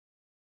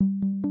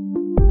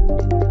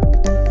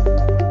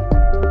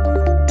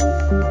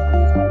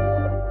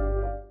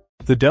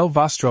The Dell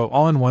Vostro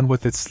All-in-One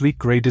with its sleek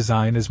gray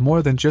design is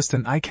more than just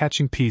an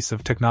eye-catching piece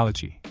of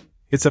technology.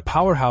 It's a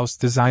powerhouse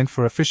designed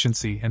for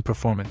efficiency and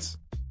performance.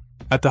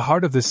 At the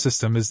heart of this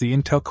system is the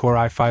Intel Core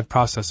i5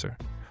 processor,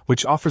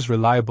 which offers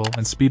reliable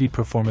and speedy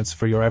performance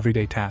for your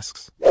everyday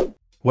tasks.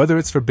 Whether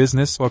it's for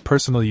business or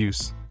personal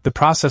use, the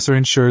processor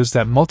ensures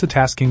that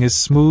multitasking is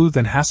smooth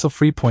and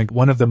hassle-free.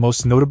 One of the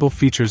most notable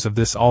features of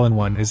this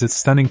all-in-one is its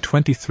stunning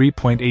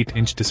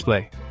 23.8-inch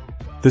display.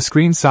 The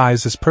screen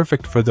size is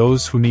perfect for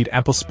those who need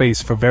ample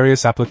space for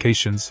various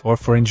applications or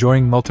for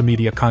enjoying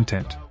multimedia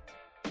content.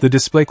 The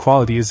display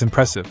quality is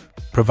impressive,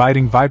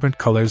 providing vibrant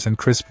colors and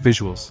crisp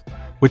visuals,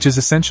 which is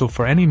essential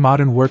for any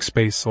modern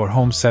workspace or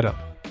home setup.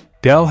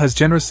 Dell has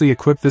generously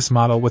equipped this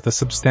model with a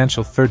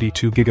substantial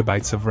 32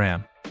 GB of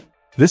RAM.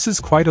 This is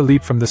quite a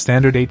leap from the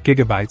standard 8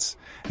 GB,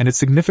 and it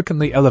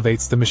significantly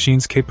elevates the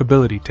machine's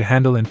capability to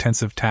handle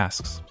intensive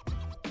tasks.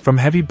 From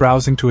heavy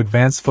browsing to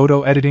advanced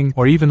photo editing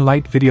or even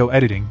light video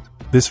editing,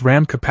 this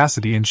RAM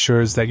capacity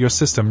ensures that your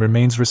system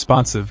remains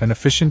responsive and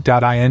efficient.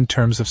 In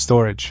terms of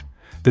storage,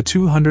 the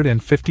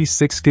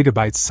 256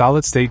 GB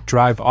solid-state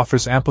drive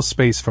offers ample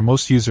space for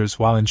most users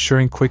while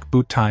ensuring quick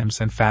boot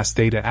times and fast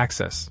data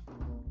access.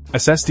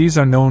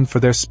 SSDs are known for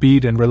their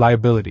speed and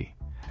reliability,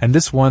 and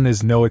this one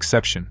is no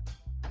exception.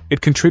 It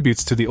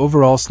contributes to the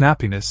overall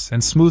snappiness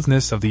and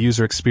smoothness of the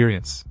user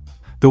experience.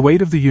 The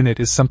weight of the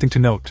unit is something to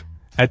note.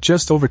 At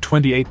just over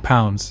 28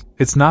 pounds,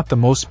 it's not the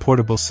most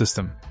portable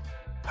system.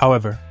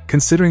 However,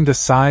 considering the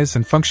size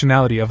and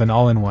functionality of an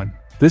all-in-one,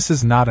 this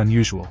is not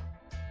unusual.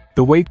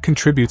 The weight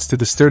contributes to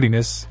the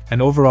sturdiness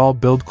and overall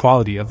build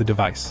quality of the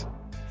device.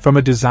 From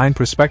a design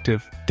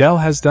perspective, Dell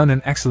has done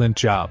an excellent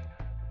job.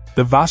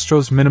 The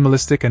Vostro's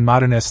minimalistic and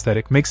modern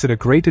aesthetic makes it a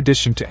great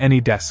addition to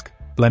any desk,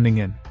 blending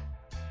in.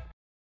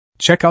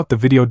 Check out the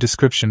video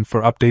description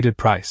for updated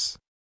price.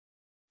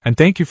 And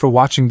thank you for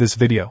watching this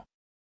video.